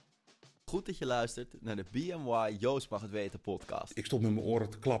Goed dat je luistert naar de BMY Joost mag het weten podcast. Ik stond met mijn oren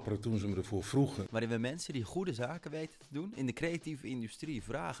te klapperen toen ze me ervoor vroegen. Waarin we mensen die goede zaken weten te doen in de creatieve industrie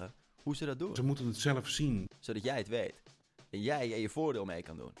vragen hoe ze dat doen. Ze moeten het zelf zien. Zodat jij het weet. En jij er je voordeel mee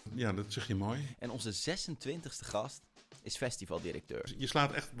kan doen. Ja, dat zeg je mooi. En onze 26e gast is festivaldirecteur. Je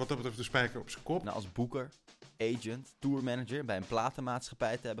slaat echt wat dat betreft de spijker op zijn kop. Nou, als boeker, agent, tourmanager bij een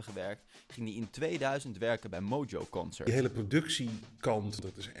platenmaatschappij te hebben gewerkt, ging hij in 2000 werken bij Mojo Concert. Die hele productiekant,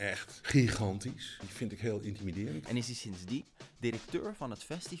 dat is echt gigantisch. Die vind ik heel intimiderend. En is hij sindsdien directeur van het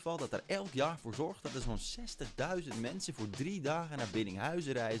festival dat er elk jaar voor zorgt dat er zo'n 60.000 mensen voor 3 dagen naar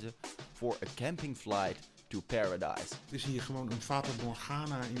Biddinghuizen reizen voor een camping flight to paradise. Het is hier gewoon een Fata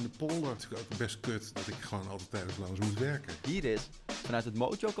Morgana in de polder. Het is ook best kut dat ik gewoon altijd tijdens langs moet werken. Hier is, vanuit het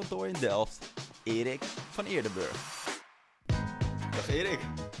Mojo kantoor in Delft, Erik van Eerdenburg. Dag Erik.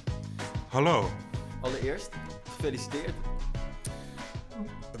 Hallo. Allereerst, gefeliciteerd.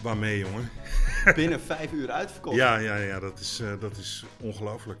 Waarmee, jongen? Binnen 5 uur uitverkocht. Ja, dat is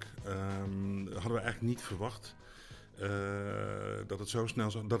ongelooflijk. Hadden we eigenlijk niet verwacht. Dat het zo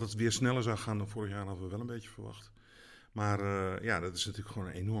snel zou, dat het weer sneller zou gaan dan vorig jaar, hadden we wel een beetje verwacht. Maar dat is natuurlijk gewoon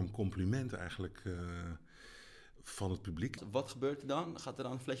een enorm compliment eigenlijk van het publiek. Wat gebeurt er dan? Gaat er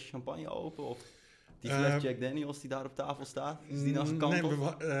dan een flesje champagne open? Of die fles Jack Daniels die daar op tafel staat, is die dan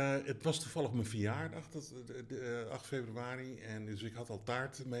gekanteld? Nee, het was toevallig mijn verjaardag, 8 februari. En dus ik had al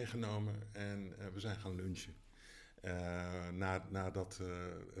taart meegenomen en we zijn gaan lunchen. Nadat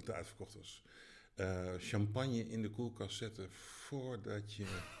het uitverkocht was. Champagne in de koelkast zetten voordat je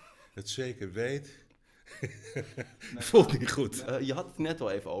het zeker weet. Voelt niet goed. Je had het net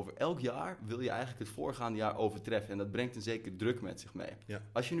al even over. Elk jaar wil je eigenlijk het voorgaande jaar overtreffen. En dat brengt een zeker druk met zich mee. Ja.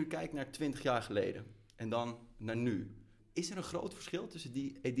 Als je nu kijkt naar 20 jaar geleden en dan naar nu. Is er een groot verschil tussen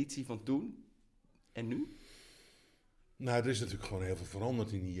die editie van toen en nu? Nou, er is natuurlijk gewoon heel veel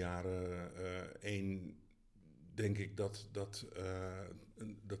veranderd in die jaren. Eén, denk ik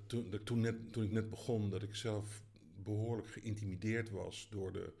toen ik net begon, dat ik zelf behoorlijk geïntimideerd was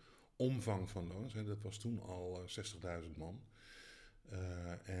door de omvang van Loners. Dat was toen al 60.000 man.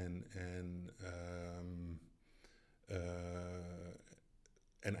 En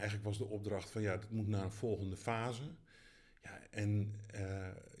eigenlijk was de opdracht van het moet naar een volgende fase.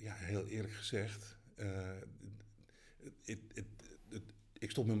 Heel eerlijk gezegd,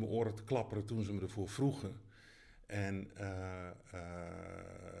 ik stond met mijn oren te klapperen toen ze me ervoor vroegen.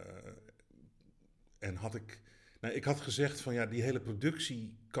 Ik had gezegd van die hele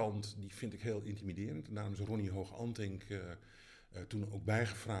productiekant, die vind ik heel intimiderend. En daarom is Ronnie Hoogantink toen ook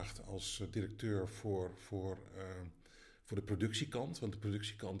bijgevraagd als directeur voor de productiekant. Want de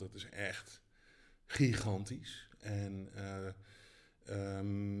productiekant, dat is echt gigantisch.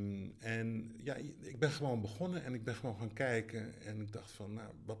 Ik ben gewoon begonnen en ik ben gewoon gaan kijken. En ik dacht van,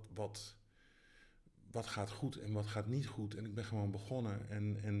 wat gaat goed en wat gaat niet goed. En ik ben gewoon begonnen.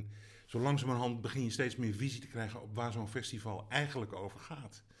 En zo langzamerhand begin je steeds meer visie te krijgen op waar zo'n festival eigenlijk over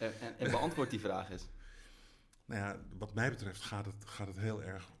gaat. En beantwoord die vraag eens. Nou ja, wat mij betreft gaat het heel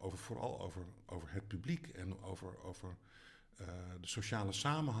erg vooral over het publiek en over de sociale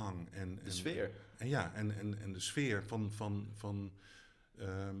samenhang. De sfeer. En de sfeer van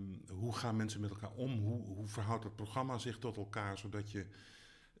hoe gaan mensen met elkaar om? Hoe verhoudt het programma zich tot elkaar, zodat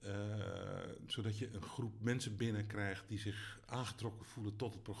je een groep mensen binnenkrijgt die zich aangetrokken voelen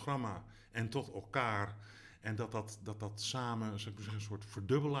tot het programma en tot elkaar. En dat samen een soort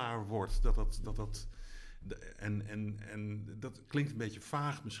verdubbelaar wordt. En dat klinkt een beetje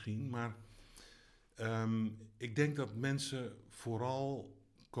vaag misschien, maar ik denk dat mensen vooral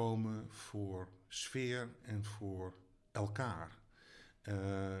komen voor sfeer en voor elkaar.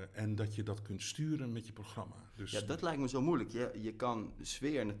 En dat je dat kunt sturen met je programma. Dus dat lijkt me zo moeilijk. Je kan de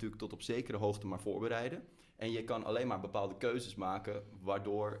sfeer natuurlijk tot op zekere hoogte maar voorbereiden. En je kan alleen maar bepaalde keuzes maken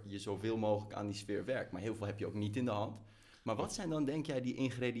waardoor je zoveel mogelijk aan die sfeer werkt. Maar heel veel heb je ook niet in de hand. Maar wat zijn dan, denk jij, die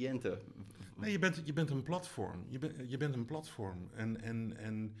ingrediënten? Nee, je bent een platform. Je bent een platform.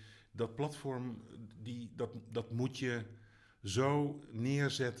 En dat platform, dat moet je zo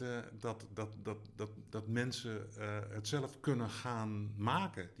neerzetten dat mensen het zelf kunnen gaan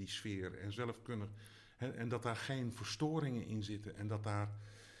maken, die sfeer. En zelf kunnen. En dat daar geen verstoringen in zitten. En dat daar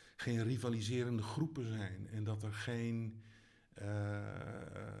geen rivaliserende groepen zijn. En dat er geen.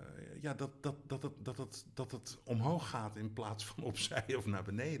 Dat het omhoog gaat in plaats van opzij of naar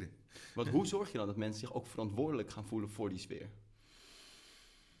beneden. Want hoe zorg je dan dat mensen zich ook verantwoordelijk gaan voelen voor die sfeer?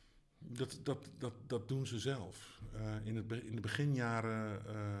 Dat doen ze zelf. In de beginjaren,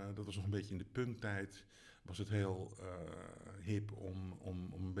 dat was nog een beetje in de punktijd, was het heel hip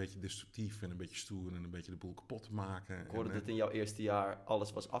om een beetje destructief en een beetje stoer en een beetje de boel kapot te maken. Ik hoorde dat in jouw eerste jaar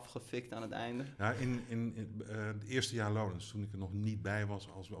alles was afgefikt aan het einde. Ja, in het eerste jaar Lowlands, toen ik er nog niet bij was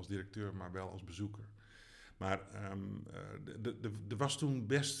als directeur, maar wel als bezoeker. Maar er was toen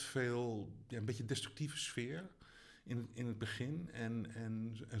best veel, een beetje destructieve sfeer in het begin.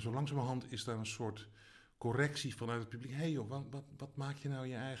 En zo langzamerhand is daar een soort correctie vanuit het publiek. Hé joh, wat maak je nou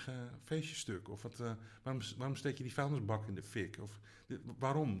je eigen feestjestuk? Of waarom steek je die vuilnisbak in de fik? Of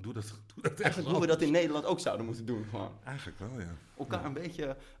waarom? Doe dat Eigenlijk hoe we dat in Nederland ook zouden moeten doen. Gewoon. Eigenlijk wel, ja. Elkaar een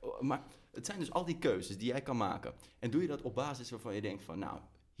beetje... Maar het zijn dus al die keuzes die jij kan maken. En doe je dat op basis waarvan je denkt van... Nou,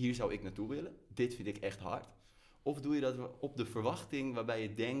 hier zou ik naartoe willen. Dit vind ik echt hard. Of doe je dat op de verwachting waarbij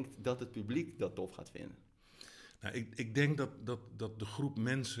je denkt dat het publiek dat tof gaat vinden? Nou, ik denk dat de groep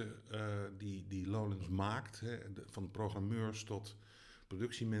mensen die Lowlands maakt, hè, van programmeurs tot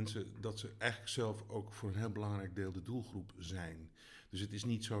productiemensen, dat ze eigenlijk zelf ook voor een heel belangrijk deel de doelgroep zijn. Dus het is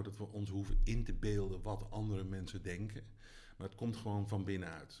niet zo dat we ons hoeven in te beelden wat andere mensen denken. Maar het komt gewoon van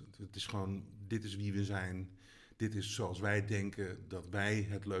binnenuit. Het is gewoon, dit is wie we zijn. Dit is zoals wij denken dat wij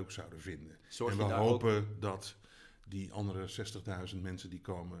het leuk zouden vinden. En we hopen dat die andere 60.000 mensen die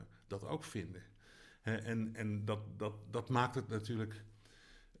komen dat ook vinden. En dat maakt het natuurlijk,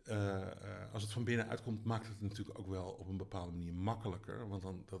 als het van binnenuit komt, maakt het natuurlijk ook wel op een bepaalde manier makkelijker. Want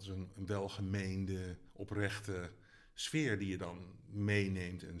dan, dat is een welgemeende, oprechte sfeer die je dan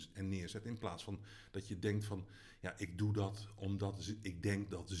meeneemt en neerzet. In plaats van dat je denkt van, ja, ik doe dat omdat ik denk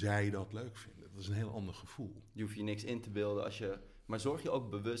dat zij dat leuk vinden. Dat is een heel ander gevoel. Je hoeft je niks in te beelden als je... Maar zorg je ook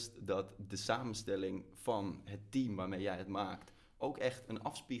bewust dat de samenstelling van het team waarmee jij het maakt ook echt een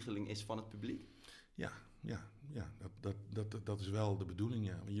afspiegeling is van het publiek? Ja, dat is wel de bedoeling,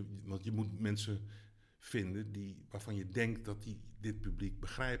 ja. Want je moet mensen vinden waarvan je denkt dat die dit publiek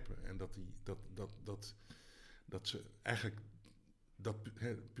begrijpen. En dat ze eigenlijk dat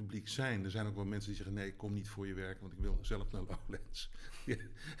publiek zijn. Er zijn ook wel mensen die zeggen, nee, ik kom niet voor je werk, want ik wil zelf naar Lowlands.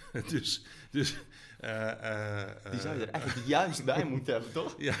 dus die zou je er eigenlijk juist bij moeten hebben,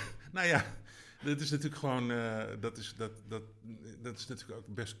 toch? Ja, nou ja, dat is natuurlijk gewoon, dat is natuurlijk ook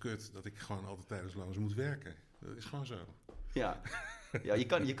best kut dat ik gewoon altijd tijdens Lowlands moet werken. Dat is gewoon zo. Ja,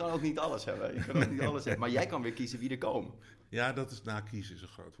 je kan ook niet alles hebben. Je kan ook niet alles hebben. Maar jij kan weer kiezen wie er komen. Ja, kiezen is een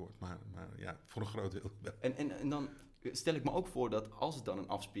groot woord, maar ja, voor een groot deel wel. En dan stel ik me ook voor dat als het dan een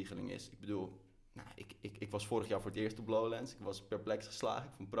afspiegeling is. Ik bedoel, nou, ik was vorig jaar voor het eerst op Lowlands. Ik was perplex geslagen.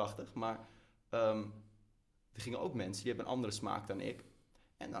 Ik vond het prachtig. Maar er gingen ook mensen die hebben een andere smaak dan ik.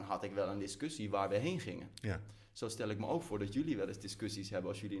 En dan had ik wel een discussie waar we heen gingen. Ja. Zo stel ik me ook voor dat jullie wel eens discussies hebben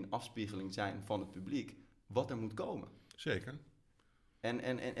als jullie een afspiegeling zijn van het publiek. Wat er moet komen. Zeker.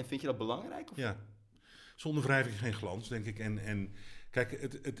 En vind je dat belangrijk? Of? Ja. Zonder wrijving geen glans, denk ik. En kijk,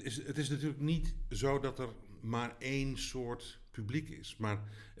 het is natuurlijk niet zo dat er maar één soort publiek is. Maar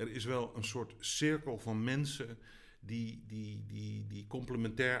er is wel een soort cirkel van mensen die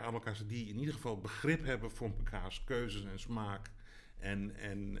complementair aan elkaar zijn. Die in ieder geval begrip hebben voor elkaars keuzes en smaak.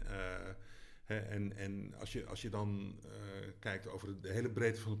 En als je dan kijkt over de hele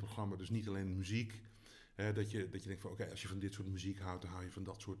breedte van het programma, dus niet alleen muziek. Dat je denkt van oké, als je van dit soort muziek houdt, dan hou je van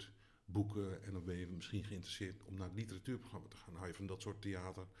dat soort boeken. En dan ben je misschien geïnteresseerd om naar het literatuurprogramma te gaan. Dan hou je van dat soort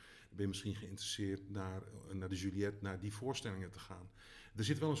theater. Dan ben je misschien geïnteresseerd naar de Juliette, naar die voorstellingen te gaan. Er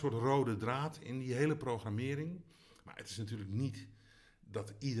zit wel een soort rode draad in die hele programmering. Maar het is natuurlijk niet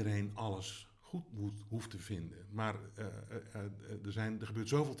dat iedereen alles goed hoeft te vinden. Maar er gebeurt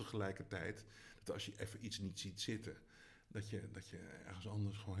zoveel tegelijkertijd, dat als je even iets niet ziet zitten, dat je ergens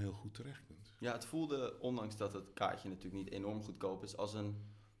anders gewoon heel goed terecht kunt. Ja, het voelde, ondanks dat het kaartje natuurlijk niet enorm goedkoop is, als een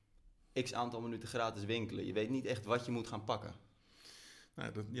x-aantal minuten gratis winkelen. Je weet niet echt wat je moet gaan pakken.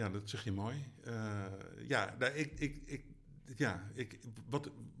 Nou, dat zeg je mooi.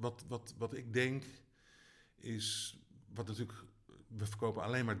 Wat ik denk is, we verkopen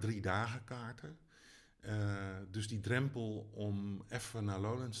alleen maar 3 dagen kaarten. Dus die drempel om even naar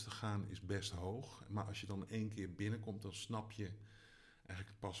Lowlands te gaan is best hoog. Maar als je dan 1 keer binnenkomt, dan snap je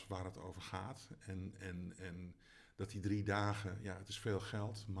eigenlijk pas waar het over gaat. En dat die 3 dagen, ja, het is veel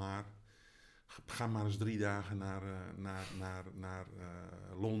geld, maar ga maar eens 3 dagen naar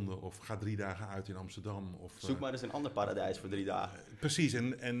Londen of ga 3 dagen uit in Amsterdam. Zoek maar eens een ander paradijs voor 3 dagen. Precies,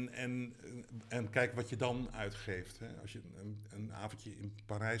 en kijk wat je dan uitgeeft. Hè. Als je een avondje in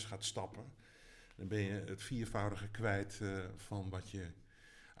Parijs gaat stappen, dan ben je het 4voudige kwijt van wat je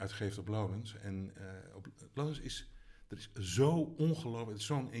uitgeeft op Lowlands. En op Lowlands er is zo ongelooflijk,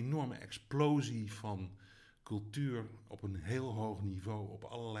 zo'n enorme explosie van cultuur op een heel hoog niveau, op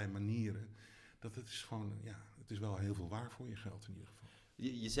allerlei manieren. Dat het is gewoon, ja, het is wel heel veel waar voor je geld in ieder geval.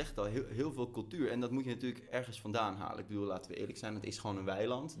 Je zegt al heel veel cultuur en dat moet je natuurlijk ergens vandaan halen. Ik bedoel, laten we eerlijk zijn, het is gewoon een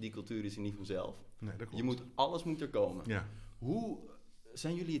weiland. Die cultuur is er niet vanzelf. Nee, dat klopt. Alles moet er komen. Ja. Hoe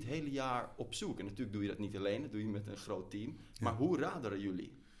zijn jullie het hele jaar op zoek? En natuurlijk doe je dat niet alleen, dat doe je met een groot team. Ja. Maar hoe raderen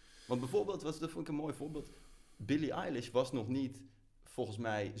jullie? Want bijvoorbeeld, dat vond ik een mooi voorbeeld. Billie Eilish was nog niet, volgens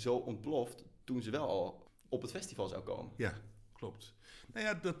mij, zo ontploft toen ze wel al op het festival zou komen. Ja, klopt. Nou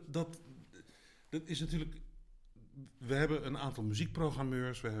ja, dat is natuurlijk... We hebben een aantal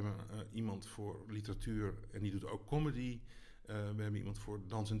muziekprogrammeurs. We hebben iemand voor literatuur en die doet ook comedy. We hebben iemand voor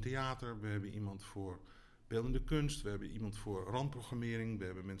dans en theater. We hebben iemand voor beeldende kunst. We hebben iemand voor randprogrammering. We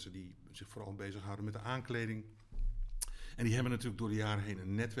hebben mensen die zich vooral bezighouden met de aankleding. En die hebben natuurlijk door de jaren heen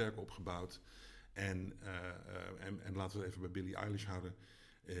een netwerk opgebouwd. En laten we het even bij Billie Eilish houden.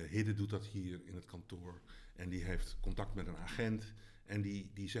 Hidde doet dat hier in het kantoor. En die heeft contact met een agent. En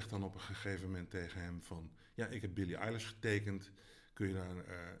die zegt dan op een gegeven moment tegen hem van... Ja, ik heb Billie Eilish getekend. Kun je daar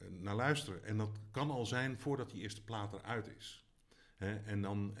naar luisteren? En dat kan al zijn voordat die eerste plaat eruit is. En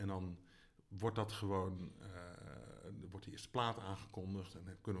dan wordt dat gewoon... wordt die eerste plaat aangekondigd. En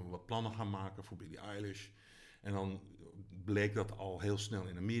dan kunnen we wat plannen gaan maken voor Billie Eilish. En dan bleek dat al heel snel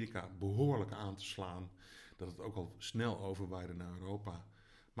in Amerika behoorlijk aan te slaan. Dat het ook al snel overwaaide naar Europa.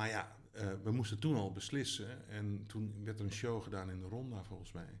 Maar ja, we moesten toen al beslissen. En toen werd er een show gedaan in de Ronda,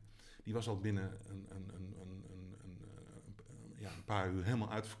 volgens mij. Die was al binnen een paar uur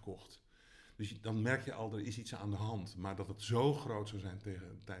helemaal uitverkocht. Dus dan merk je al, er is iets aan de hand. Maar dat het zo groot zou zijn tegen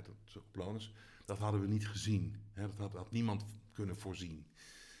de tijd dat het op Loon is, dat hadden we niet gezien. Dat had niemand kunnen voorzien.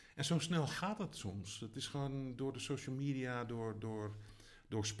 En zo snel gaat het soms. Het is gewoon door de social media,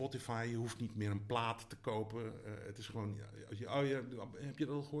 door Spotify. Je hoeft niet meer een plaat te kopen. Het is gewoon... heb je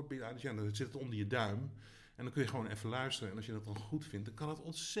dat al gehoord? Ja, dan zit het onder je duim. En dan kun je gewoon even luisteren. En als je dat dan goed vindt, dan kan het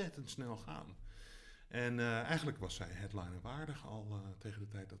ontzettend snel gaan. En eigenlijk was zij headliner waardig al tegen de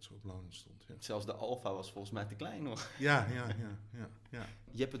tijd dat ze op Lonen stond. Ja. Zelfs de Alfa was volgens mij te klein nog. Ja.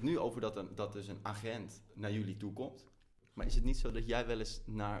 Je hebt het nu over dat dus een agent naar jullie toe komt. Maar is het niet zo dat jij wel eens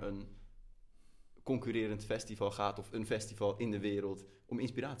naar een concurrerend festival gaat... of een festival in de wereld om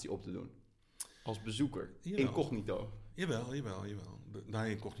inspiratie op te doen? Als bezoeker, Jawel. Incognito. Jawel. Naar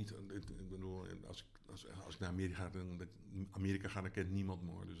incognito. Ik bedoel, als ik naar Amerika ga, dan kent niemand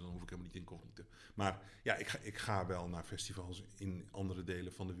me, dus dan hoef ik helemaal niet incognito. Maar ja, ik ga wel naar festivals in andere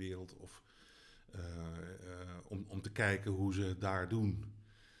delen van de wereld of om te kijken hoe ze het daar doen.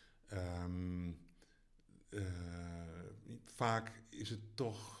 Vaak is het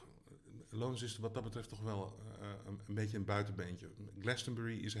toch... Loons is wat dat betreft toch wel een beetje een buitenbeentje.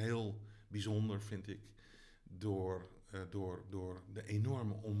 Glastonbury is heel bijzonder, vind ik, door de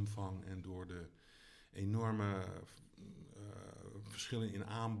enorme omvang en door de enorme verschillen in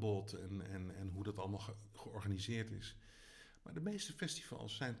aanbod en hoe dat allemaal georganiseerd is. Maar de meeste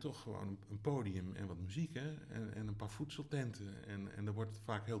festivals zijn toch gewoon een podium en wat muziek, hè? En een paar voedseltenten. En daar wordt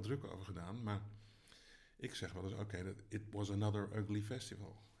vaak heel druk over gedaan. Maar ik zeg wel eens, oké, it was another ugly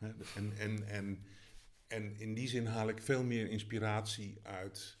festival. Hè? En in die zin haal ik veel meer inspiratie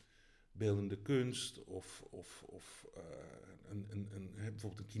uit beeldende kunst of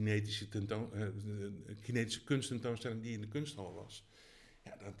bijvoorbeeld een kinetische kunsttentoonstelling die in de kunsthal was.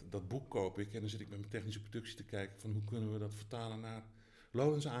 Ja, dat boek koop ik en dan zit ik met mijn technische productie te kijken van hoe kunnen we dat vertalen naar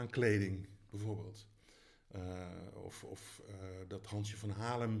Lowlands aankleding bijvoorbeeld. Of dat Hansje van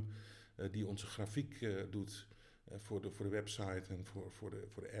Halem die onze grafiek doet voor de website en voor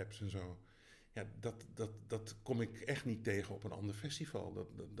de apps en zo. Ja, dat kom ik echt niet tegen op een ander festival.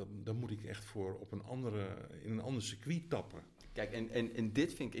 Dan moet ik echt in een ander circuit tappen. Kijk, en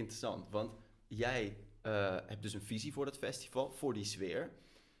dit vind ik interessant, want jij hebt dus een visie voor dat festival, voor die sfeer.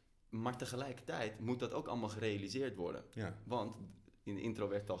 Maar tegelijkertijd moet dat ook allemaal gerealiseerd worden. Ja. Want in de intro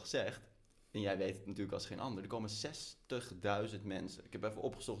werd al gezegd, en jij weet het natuurlijk als geen ander, er komen 60.000 mensen. Ik heb even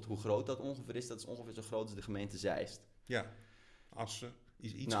opgezocht hoe groot dat ongeveer is. Dat is ongeveer zo groot als de gemeente Zeist. Ja, Assen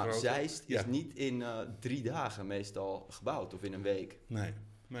is iets groter. Zeist is niet in 3 dagen meestal gebouwd of in een week.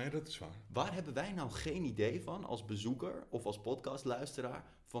 Nee, dat is waar. Waar hebben wij nou geen idee van als bezoeker of als podcastluisteraar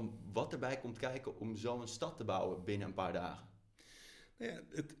van wat erbij komt kijken om zo'n stad te bouwen binnen een paar dagen? Nou ja,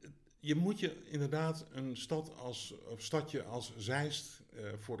 je moet je inderdaad een stadje als Zeist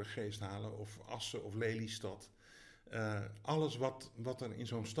voor de geest halen, of Assen of Lelystad. Alles wat er in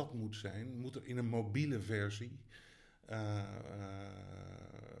zo'n stad moet zijn, moet er in een mobiele versie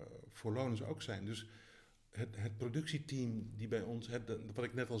voor Lonens ook zijn. Dus het productieteam die bij ons, wat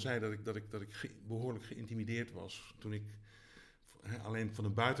ik net al zei, dat ik behoorlijk geïntimideerd was toen ik alleen van de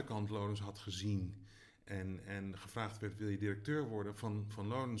buitenkant Lonens had gezien en gevraagd werd, wil je directeur worden van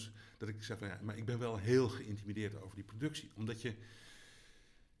Lonens, dat ik zei van ja, maar ik ben wel heel geïntimideerd over die productie, omdat je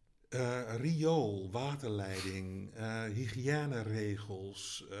Riool, waterleiding,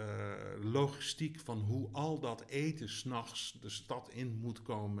 hygiëneregels, logistiek van hoe al dat eten 's nachts de stad in moet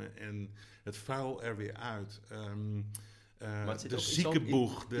komen en het vuil er weer uit. Maar het zit De ook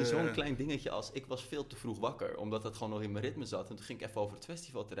ziekenboeg. in zo'n klein dingetje als ik was veel te vroeg wakker, omdat het gewoon nog in mijn ritme zat. En toen ging ik even over het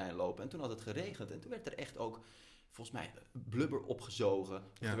festivalterrein lopen en toen had het geregend. En toen werd er echt ook, volgens mij, blubber opgezogen.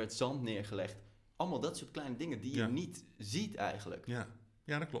 Of er werd zand neergelegd. Allemaal dat soort kleine dingen die je niet ziet eigenlijk.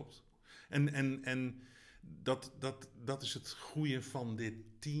 Ja, dat klopt. En dat is het goede van dit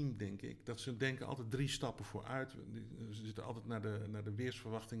team, denk ik. Dat ze denken altijd 3 stappen vooruit. Ze zitten altijd naar de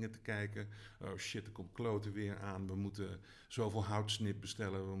weersverwachtingen te kijken. Oh shit, er komt kloten weer aan. We moeten zoveel houtsnip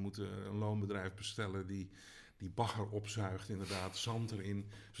bestellen. We moeten een loonbedrijf bestellen die bagger opzuigt, inderdaad, zand erin.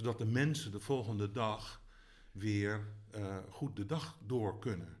 Zodat de mensen de volgende dag weer goed de dag door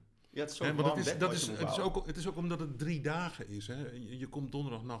kunnen. Ja, het is zo het is ook omdat het 3 dagen is. Hè. Je komt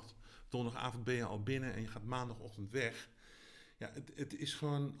donderdagavond ben je al binnen en je gaat maandagochtend weg. Ja, het is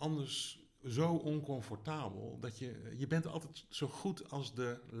gewoon anders zo oncomfortabel dat je bent altijd zo goed als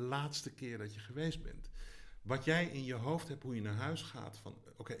de laatste keer dat je geweest bent. Wat jij in je hoofd hebt hoe je naar huis gaat van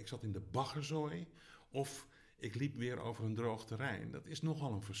oké, ik zat in de baggerzooi of ik liep weer over een droog terrein. Dat is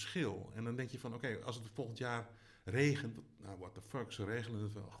nogal een verschil. En dan denk je van oké, als het volgend jaar regent, nou what the fuck, ze regelen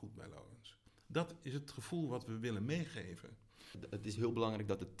het wel goed bij Lowlands. Dat is het gevoel wat we willen meegeven. Het is heel belangrijk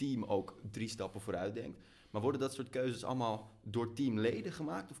dat het team ook 3 stappen vooruit denkt. Maar worden dat soort keuzes allemaal door teamleden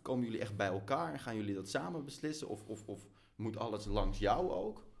gemaakt? Of komen jullie echt bij elkaar en gaan jullie dat samen beslissen? Of moet alles langs jou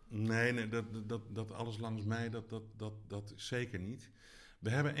ook? Nee, dat alles langs mij, dat is zeker niet. We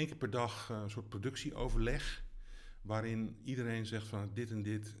hebben 1 keer per dag een soort productieoverleg, waarin iedereen zegt van dit en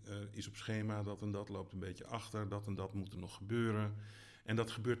dit is op schema, dat en dat loopt een beetje achter, dat en dat moet er nog gebeuren. En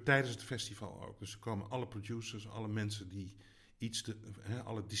dat gebeurt tijdens het festival ook. Dus er komen alle producers, alle mensen die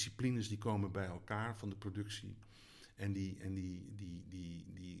alle disciplines die komen bij elkaar van de productie. En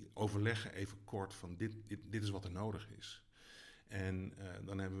die overleggen even kort van dit is wat er nodig is. En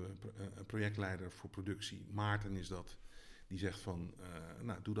dan hebben we een projectleider voor productie. Maarten is dat. Die zegt van,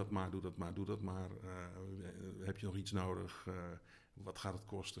 doe dat maar. Heb je nog iets nodig? Wat gaat het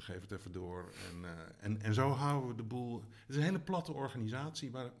kosten? Geef het even door. En zo houden we de boel. Het is een hele platte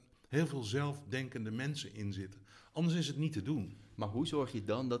organisatie waar heel veel zelfdenkende mensen in zitten. Anders is het niet te doen. Maar hoe zorg je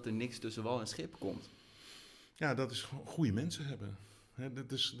dan dat er niks tussen wal en schip komt? Ja, dat is goede mensen hebben.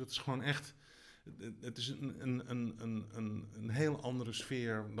 Dat is gewoon echt. Het is een heel andere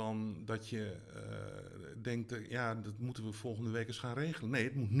sfeer dan dat je denkt, dat moeten we volgende week eens gaan regelen. Nee,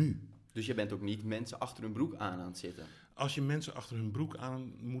 het moet nu. Dus je bent ook niet mensen achter hun broek aan het zitten? Als je mensen achter hun broek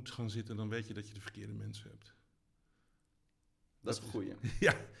aan moet gaan zitten, dan weet je dat je de verkeerde mensen hebt. Dat is een goeie.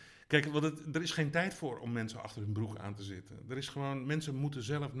 Ja, kijk, want er is geen tijd voor om mensen achter hun broek aan te zitten. Er is gewoon, mensen moeten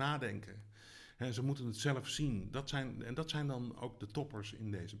zelf nadenken. He, ze moeten het zelf zien. Dat zijn dan ook de toppers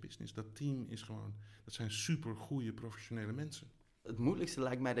in deze business. Dat team dat zijn super goede professionele mensen. Het moeilijkste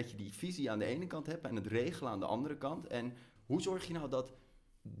lijkt mij dat je die visie aan de ene kant hebt en het regelen aan de andere kant. En hoe zorg je nou dat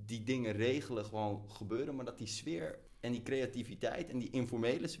die dingen regelen gewoon gebeuren, maar dat die sfeer en die creativiteit en die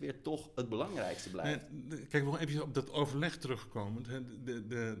informele sfeer toch het belangrijkste blijft? Kijk, nog even op dat overleg terugkomend.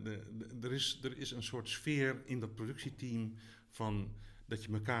 Er is een soort sfeer in dat productieteam van dat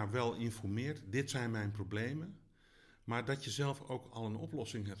je elkaar wel informeert. Dit zijn mijn problemen. Maar dat je zelf ook al een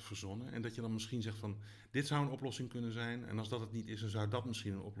oplossing hebt verzonnen. En dat je dan misschien zegt van, dit zou een oplossing kunnen zijn. En als dat het niet is, dan zou dat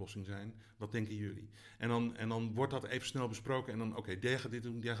misschien een oplossing zijn. Wat denken jullie? En dan wordt dat even snel besproken. En dan, oké, jij gaat dit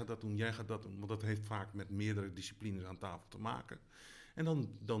doen, jij gaat dat doen, jij gaat dat doen. Want dat heeft vaak met meerdere disciplines aan tafel te maken.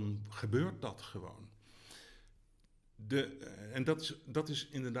 En dan gebeurt dat gewoon. En dat is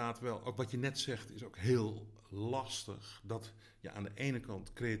inderdaad wel, ook wat je net zegt, is ook heel lastig. Dat je aan de ene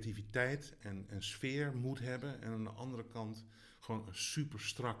kant creativiteit en sfeer moet hebben. En aan de andere kant gewoon een super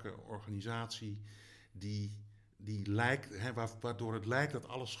strakke organisatie die lijkt, waardoor het lijkt dat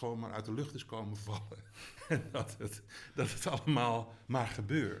alles gewoon maar uit de lucht is komen vallen. En dat het allemaal maar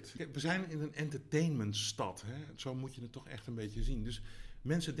gebeurt. Kijk, we zijn in een entertainmentstad. Zo moet je het toch echt een beetje zien. Dus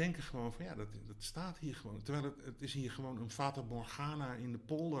mensen denken gewoon van dat staat hier gewoon. Terwijl het is hier gewoon een Fata Morgana in de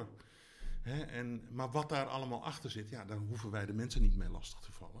polder. Maar wat daar allemaal achter zit, daar hoeven wij de mensen niet mee lastig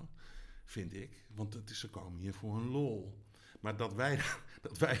te vallen, vind ik. Want ze komen hier voor een lol. Maar dat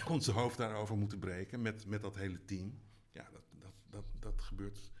wij ons hoofd daarover moeten breken met dat hele team, dat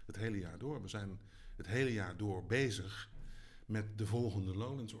gebeurt het hele jaar door. We zijn het hele jaar door bezig met de volgende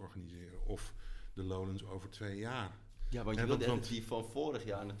Lowlands organiseren. Of de Lowlands over 2 jaar. Ja, want je wilde die van vorig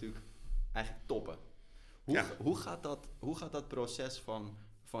jaar natuurlijk eigenlijk toppen. Hoe gaat dat proces van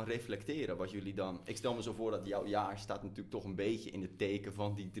van reflecteren wat jullie dan... Ik stel me zo voor dat jouw jaar staat natuurlijk toch een beetje in het teken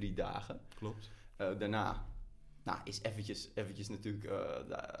van die 3 dagen. Klopt. Daarna is eventjes natuurlijk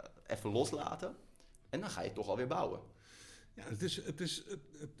even loslaten. En dan ga je toch alweer bouwen.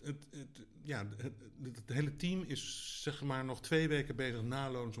 Ja, het hele team is zeg maar nog 2 weken bezig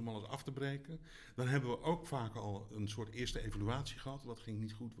nalonens om alles af te breken. Dan hebben we ook vaak al een soort eerste evaluatie gehad. Wat ging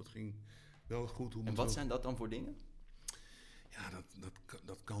niet goed, wat ging wel goed. En wat zijn dat dan voor dingen? Ja,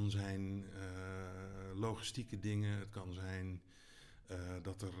 dat kan zijn logistieke dingen. Het kan zijn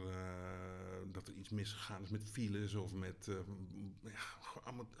dat er iets misgegaan is met files of met...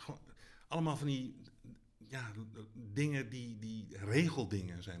 allemaal van die dingen die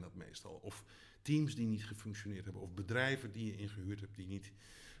regeldingen zijn dat meestal. Of teams die niet gefunctioneerd hebben. Of bedrijven die je ingehuurd hebt die niet...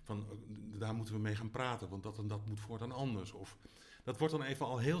 daar moeten we mee gaan praten, want dat en dat moet voortaan anders. Of dat wordt dan even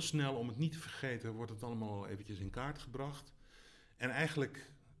al heel snel, om het niet te vergeten, wordt het allemaal al eventjes in kaart gebracht. En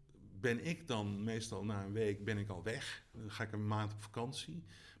eigenlijk ben ik dan meestal na een week ben ik al weg. Dan ga ik een maand op vakantie.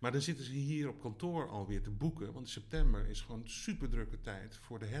 Maar dan zitten ze hier op kantoor alweer te boeken. Want september is gewoon super drukke tijd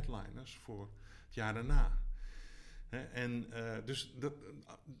voor de headliners voor het jaar daarna. Dus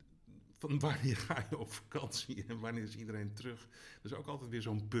van wanneer ga je op vakantie en wanneer is iedereen terug? Dat is ook altijd weer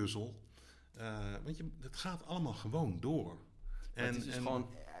zo'n puzzel. Want het gaat allemaal gewoon door. Het is dus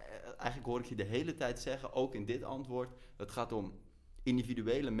gewoon, eigenlijk hoor ik je de hele tijd zeggen, ook in dit antwoord, het gaat om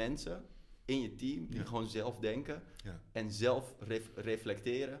individuele mensen in je team die gewoon zelf denken en zelf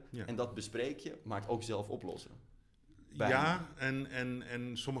reflecteren. Ja. En dat bespreek je, maar het ook zelf oplossen. Ja,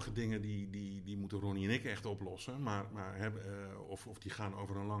 en sommige dingen die moeten Ronnie en ik echt oplossen. Of die gaan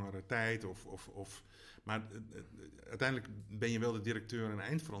over een langere tijd. Maar uiteindelijk ben je wel de directeur en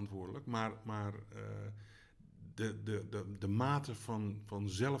eindverantwoordelijk. Maar de mate van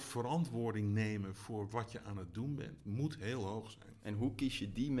zelfverantwoording nemen voor wat je aan het doen bent, moet heel hoog zijn. En hoe kies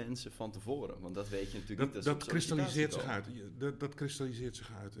je die mensen van tevoren? Want dat weet je natuurlijk niet. Dat kristalliseert zich uit. Dat kristalliseert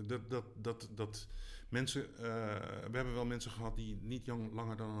zich uit. Dat mensen, we hebben wel mensen gehad die niet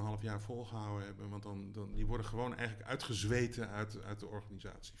langer dan een half jaar volgehouden hebben. Want die worden gewoon eigenlijk uitgezweten uit de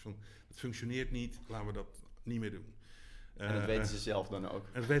organisatie. Van, het functioneert niet, laten we dat niet meer doen. En dat weten ze zelf dan ook.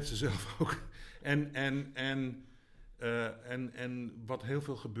 En dat weten ze zelf ook. En wat heel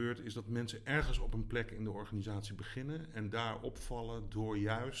veel gebeurt is dat mensen ergens op een plek in de organisatie beginnen en daar opvallen door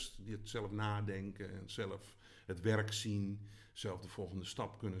juist het zelf nadenken en zelf het werk zien, zelf de volgende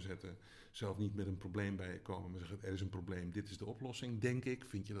stap kunnen zetten, zelf niet met een probleem bij je komen, maar zeggen er is een probleem, dit is de oplossing, denk ik,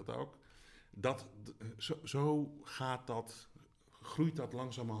 vind je dat ook? Zo groeit dat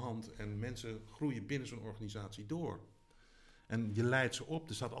langzamerhand en mensen groeien binnen zo'n organisatie door. En je leidt ze op,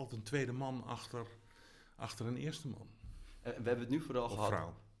 er staat altijd een tweede man achter een eerste man. We hebben het nu vooral gehad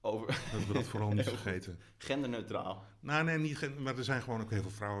vrouw. Over... Dat we dat vooral niet vergeten. Genderneutraal. Nou, nee, niet maar er zijn gewoon ook heel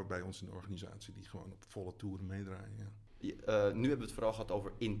veel vrouwen bij ons in de organisatie die gewoon op volle toeren meedraaien. Ja. Nu hebben we het vooral gehad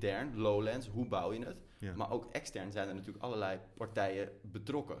over intern, Lowlands, hoe bouw je het? Ja. Maar ook extern zijn er natuurlijk allerlei partijen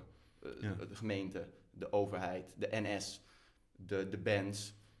betrokken. De gemeente, de overheid, de NS, de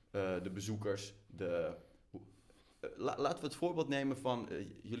bands, de bezoekers, laten we het voorbeeld nemen van...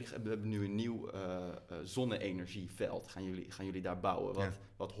 jullie hebben nu een nieuw zonne-energieveld. Gaan jullie daar bouwen?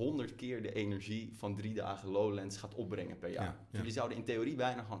 Wat 100 keer de energie van 3 dagen Lowlands gaat opbrengen per jaar. Ja. Jullie zouden in theorie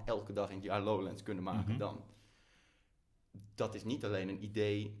bijna gewoon elke dag in het jaar Lowlands kunnen maken dan. Dat is niet alleen een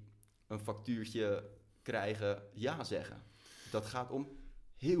idee, een factuurtje krijgen, ja zeggen. Dat gaat om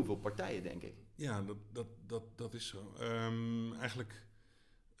heel veel partijen, denk ik. Ja, dat is zo. Eigenlijk...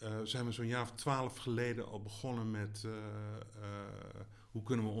 zijn we zo'n jaar of 12 geleden al begonnen met hoe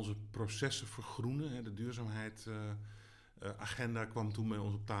kunnen we onze processen vergroenen. Hè? De duurzaamheidsagenda kwam toen bij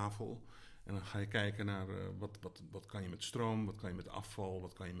ons op tafel. En dan ga je kijken naar wat kan je met stroom, wat kan je met afval,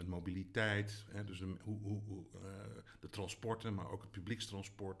 wat kan je met mobiliteit. Hè? Dus de transporten, maar ook het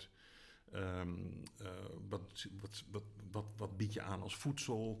publiekstransport. Wat bied je aan als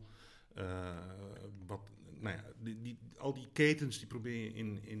voedsel? Al die ketens die probeer je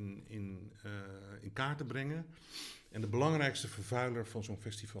in kaart te brengen. En de belangrijkste vervuiler van zo'n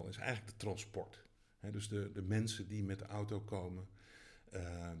festival is eigenlijk de transport. Dus de mensen die met de auto komen.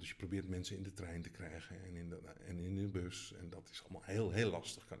 Dus je probeert mensen in de trein te krijgen en in de bus. En dat is allemaal heel, heel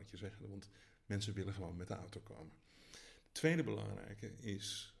lastig, kan ik je zeggen. Want mensen willen gewoon met de auto komen. Het tweede belangrijke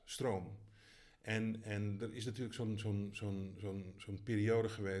is stroom. En er is natuurlijk zo'n periode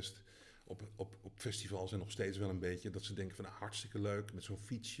geweest... Op festivals en nog steeds wel een beetje... dat ze denken van hartstikke leuk met zo'n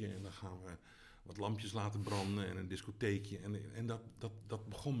fietsje... en dan gaan we wat lampjes laten branden en een discotheekje. En dat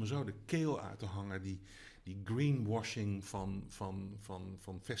begon me zo de keel uit te hangen. Die greenwashing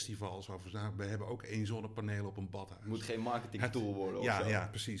van festivals. We hebben ook 1 zonnepaneel op een badhuis. Het moet geen marketingtool worden of zo. Ja,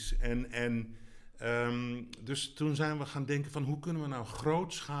 precies. Dus toen zijn we gaan denken van hoe kunnen we nou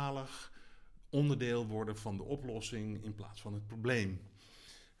grootschalig onderdeel worden van de oplossing in plaats van het probleem.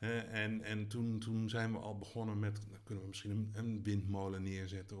 En toen zijn we al begonnen met, kunnen we misschien een windmolen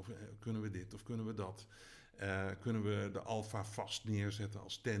neerzetten? Of kunnen we dit of kunnen we dat? Kunnen we de Alfa vast neerzetten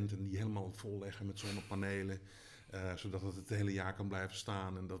als tent en die helemaal volleggen met zonnepanelen? Zodat het hele jaar kan blijven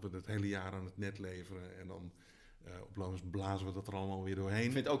staan en dat we het hele jaar aan het net leveren. En dan op loons blazen we dat er allemaal weer doorheen.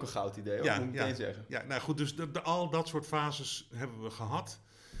 Ik vind het ook een goud idee, hoor, moet ik meteen zeggen. Ja, nou goed, dus al dat soort fases hebben we gehad.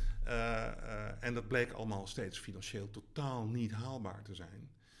 En dat bleek allemaal steeds financieel totaal niet haalbaar te zijn.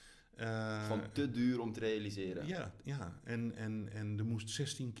 Van te duur om te realiseren. Ja. En er moest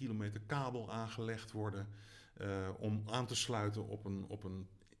 16 kilometer kabel aangelegd worden om aan te sluiten op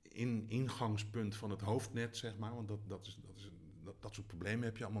een ingangspunt van het hoofdnet, zeg maar. Want dat soort problemen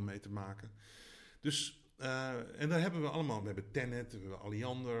heb je allemaal mee te maken. Dus, en daar hebben we allemaal, we hebben Tennet, we hebben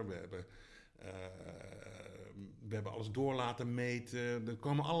Alliander, we hebben alles door laten meten. Er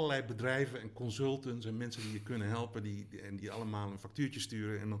komen allerlei bedrijven en consultants en mensen die je kunnen helpen die allemaal een factuurtje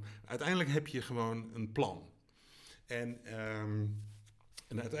sturen. En dan uiteindelijk heb je gewoon een plan. En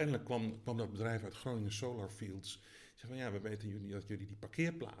uiteindelijk kwam dat bedrijf uit Groningen, Solar Fields. Die zei van ja, we weten dat jullie die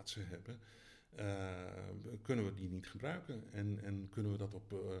parkeerplaatsen hebben. Kunnen we die niet gebruiken? En kunnen we dat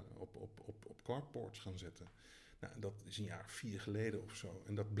op carports gaan zetten? Nou, dat is een jaar 4 geleden of zo.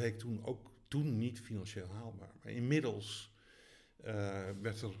 En dat bleek toen niet financieel haalbaar. Maar inmiddels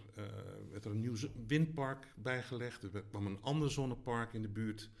werd er een nieuw windpark bijgelegd. Er kwam een ander zonnepark in de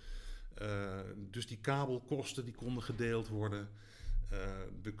buurt. Dus die kabelkosten die konden gedeeld worden.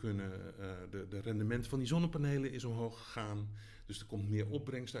 De rendement van die zonnepanelen is omhoog gegaan. Dus er komt meer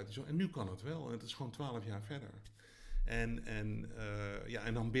opbrengst uit die zon. En nu kan het wel. En het is gewoon 12 jaar verder.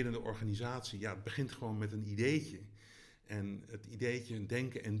 En dan binnen de organisatie. Ja, het begint gewoon met een ideetje. En het ideetje,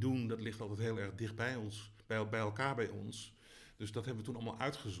 denken en doen, dat ligt altijd heel erg dicht bij ons, bij elkaar bij ons. Dus dat hebben we toen allemaal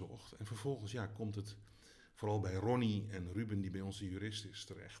uitgezocht. En vervolgens komt het vooral bij Ronnie en Ruben, die bij ons de jurist is,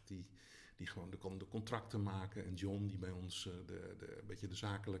 terecht. Die gewoon de contracten maken. En John, die bij ons een beetje de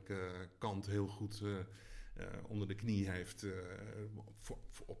zakelijke kant heel goed onder de knie heeft.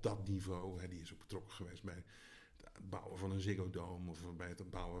 Op dat niveau. Die is ook betrokken geweest bij het bouwen van een Ziggo Dome of bij het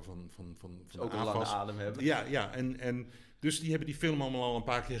bouwen van dus ook een lange adem hebben. Ja. En dus die hebben die film allemaal al een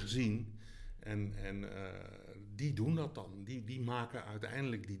paar keer gezien. En die doen dat dan. Die maken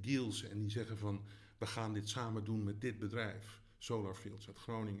uiteindelijk die deals en die zeggen van we gaan dit samen doen met dit bedrijf. Solar Fields uit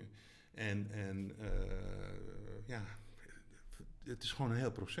Groningen. Het is gewoon een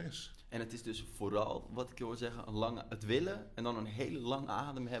heel proces. En het is dus vooral, wat ik je hoor zeggen, het willen en dan een hele lange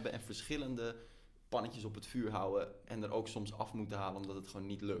adem hebben en verschillende pannetjes op het vuur houden en er ook soms af moeten halen omdat het gewoon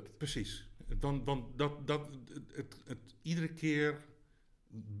niet lukt. Precies. Want iedere keer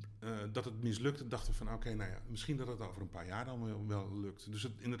dat het mislukte, dachten we van oké, nou ja, misschien dat het over een paar jaar dan wel lukt. Dus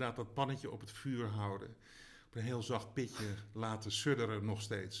inderdaad dat pannetje op het vuur houden, op een heel zacht pitje laten sudderen nog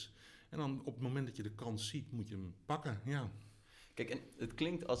steeds. En dan op het moment dat je de kans ziet, moet je hem pakken, ja. Kijk, en het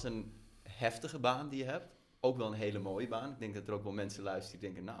klinkt als een heftige baan die je hebt. Ook wel een hele mooie baan. Ik denk dat er ook wel mensen luisteren die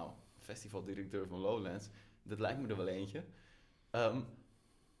denken, nou, festivaldirecteur van Lowlands, dat lijkt me er wel eentje.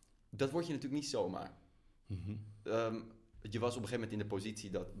 Dat word je natuurlijk niet zomaar. Mm-hmm. Je was op een gegeven moment in de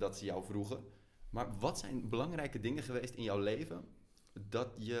positie dat ze jou vroegen. Maar wat zijn belangrijke dingen geweest in jouw leven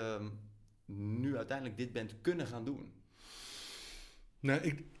dat je nu uiteindelijk dit bent kunnen gaan doen? Nou,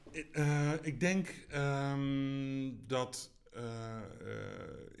 ik denk dat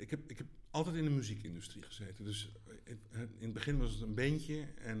ik heb altijd in de muziekindustrie gezeten. Dus in het begin was het een beentje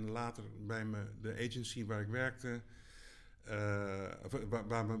en later bij de agency waar ik werkte,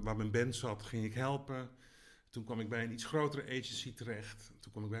 waar mijn band zat, ging ik helpen. Toen kwam ik bij een iets grotere agency terecht.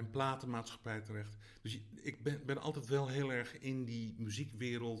 Toen kwam ik bij een platenmaatschappij terecht. Dus ik ben altijd wel heel erg in die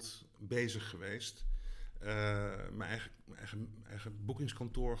muziekwereld bezig geweest. Mijn eigen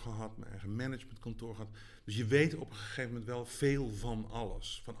boekingskantoor gehad, mijn eigen managementkantoor gehad. Dus je weet op een gegeven moment wel veel van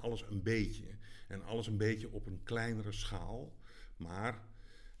alles een beetje. En alles een beetje op een kleinere schaal. Maar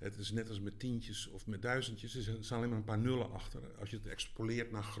het is net als met tientjes of met duizendjes, er staan alleen maar een paar nullen achter. Als je het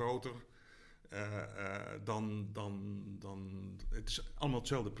expoleert naar groter, dan het is allemaal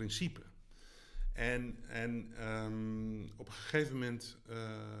hetzelfde principe. En op een gegeven moment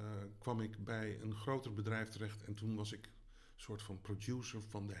kwam ik bij een groter bedrijf terecht en toen was ik een soort van producer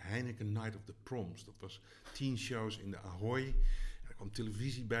van de Heineken Night of the Proms. Dat was 10 shows in de Ahoy. Er om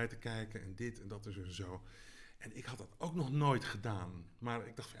televisie bij te kijken en dit en dat en zo. En ik had dat ook nog nooit gedaan. Maar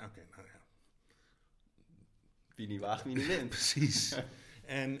ik dacht van, oké, nou ja. Wie niet waagt, wie niet wint. Precies.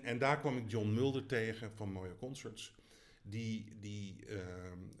 En daar kwam ik John Mulder tegen van Mooie Concerts. Die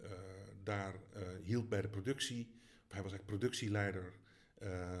daar hielp bij de productie. Hij was eigenlijk productieleider.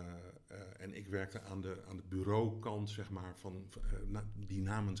 En ik werkte aan de bureaukant, zeg maar, die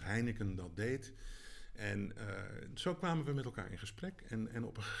namens Heineken dat deed. En zo kwamen we met elkaar in gesprek. En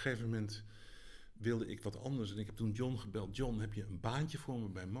op een gegeven moment wilde ik wat anders. En ik heb toen John gebeld. John, heb je een baantje voor me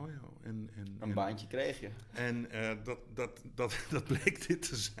bij Mojo? Een baantje kreeg je. En dat bleek dit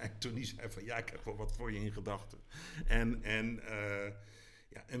te zijn. Toen hij zei van, ja, ik heb wel wat voor je in gedachten. En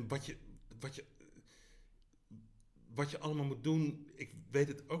wat je allemaal moet doen, ik weet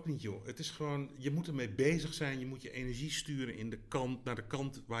het ook niet, joh. Het is gewoon, je moet ermee bezig zijn. Je moet je energie sturen naar de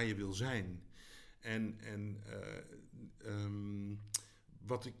kant waar je wil zijn.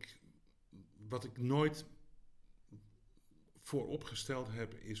 Wat ik nooit vooropgesteld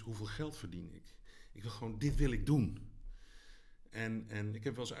heb, is hoeveel geld verdien ik. Ik wil gewoon, dit wil ik doen. En ik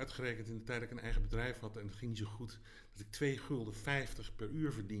heb wel eens uitgerekend in de tijd dat ik een eigen bedrijf had, en dat ging niet zo goed, dat ik €2,50 per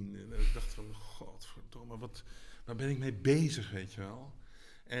uur verdiende. En ik dacht van, godverdomme, waar ben ik mee bezig, weet je wel?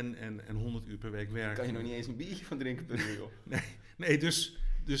 En 100 uur per week werken. Kan je nog niet eens een biertje van drinken per uur, joh. Nee, dus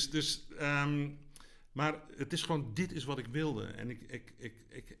maar het is gewoon, dit is wat ik wilde. En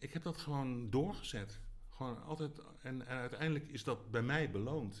ik heb dat gewoon doorgezet. Gewoon altijd. En uiteindelijk is dat bij mij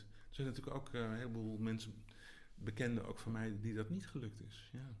beloond. Er zijn natuurlijk ook een heleboel mensen, bekenden ook van mij, die dat niet gelukt is.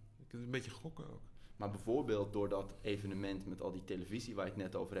 Ja, ik heb een beetje gokken ook. Maar bijvoorbeeld door dat evenement met al die televisie waar je het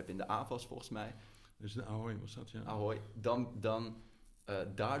net over hebt in de AVAS volgens mij. Dus de Ahoy was dat, ja. Ahoy.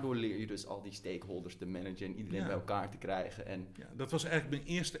 Daardoor leer je dus al die stakeholders te managen en iedereen bij elkaar te krijgen. Ja, dat was eigenlijk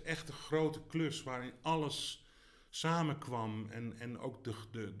mijn eerste echte grote klus waarin alles samenkwam en ook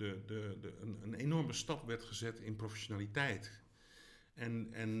een enorme stap werd gezet in professionaliteit.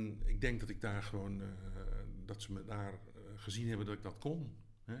 En ik denk dat ik daar gewoon, dat ze me daar gezien hebben dat ik dat kon.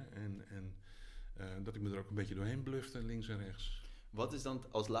 Hè? En dat ik me er ook een beetje doorheen blufte, links en rechts. Wat is dan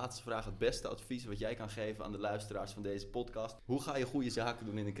als laatste vraag het beste advies wat jij kan geven aan de luisteraars van deze podcast? Hoe ga je goede zaken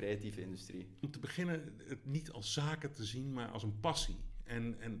doen in de creatieve industrie? Om te beginnen het niet als zaken te zien, maar als een passie.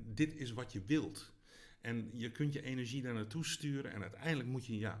 En dit is wat je wilt. En je kunt je energie daar naartoe sturen. En uiteindelijk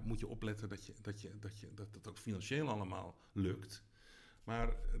moet je opletten dat het ook financieel allemaal lukt.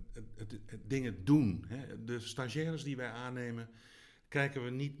 Maar het dingen doen. Hè. De stagiaires die wij aannemen, kijken we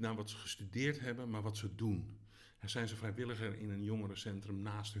niet naar wat ze gestudeerd hebben, maar wat ze doen. Zijn ze vrijwilliger in een jongerencentrum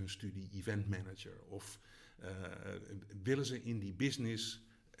naast hun studie eventmanager? Of willen ze in die business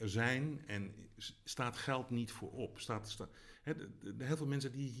zijn en staat geld niet voorop? Heel veel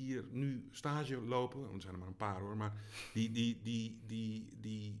mensen die hier nu stage lopen, want er zijn er maar een paar hoor, maar die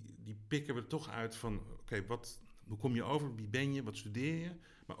pikken we toch uit van, oké, hoe kom je over, wie ben je, wat studeer je,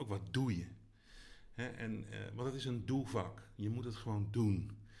 maar ook wat doe je? Want het is een doelvak, je moet het gewoon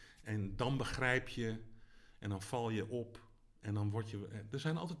doen. En dan begrijp je. En dan val je op en dan word je. Er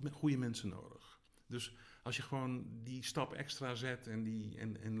zijn altijd goede mensen nodig. Dus als je gewoon die stap extra zet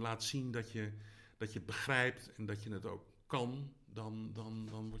en laat zien dat je het begrijpt en dat je het ook kan, dan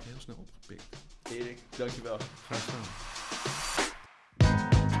word je heel snel opgepikt. Erik, dankjewel. Graag gedaan.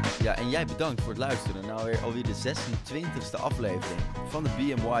 Ja, en jij bedankt voor het luisteren naar alweer de 26e aflevering van de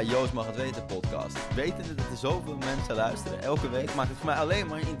BMY Joost Mag Het Weten podcast. Wetende dat er zoveel mensen luisteren elke week, maakt het voor mij alleen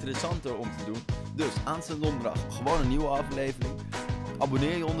maar interessanter om te doen. Dus aanstaande donderdag gewoon een nieuwe aflevering.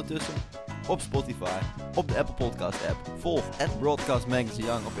 Abonneer je ondertussen op Spotify, op de Apple Podcast app. Volg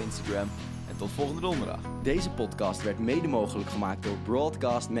 @BroadcastMagazineYoung op Instagram. En tot volgende donderdag. Deze podcast werd mede mogelijk gemaakt door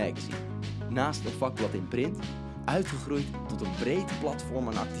Broadcast Magazine. Naast een vakblad in print, uitgegroeid tot een breed platform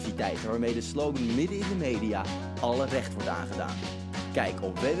aan activiteiten waarmee de slogan midden in de media alle recht wordt aangedaan. Kijk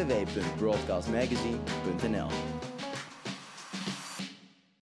op www.broadcastmagazine.nl.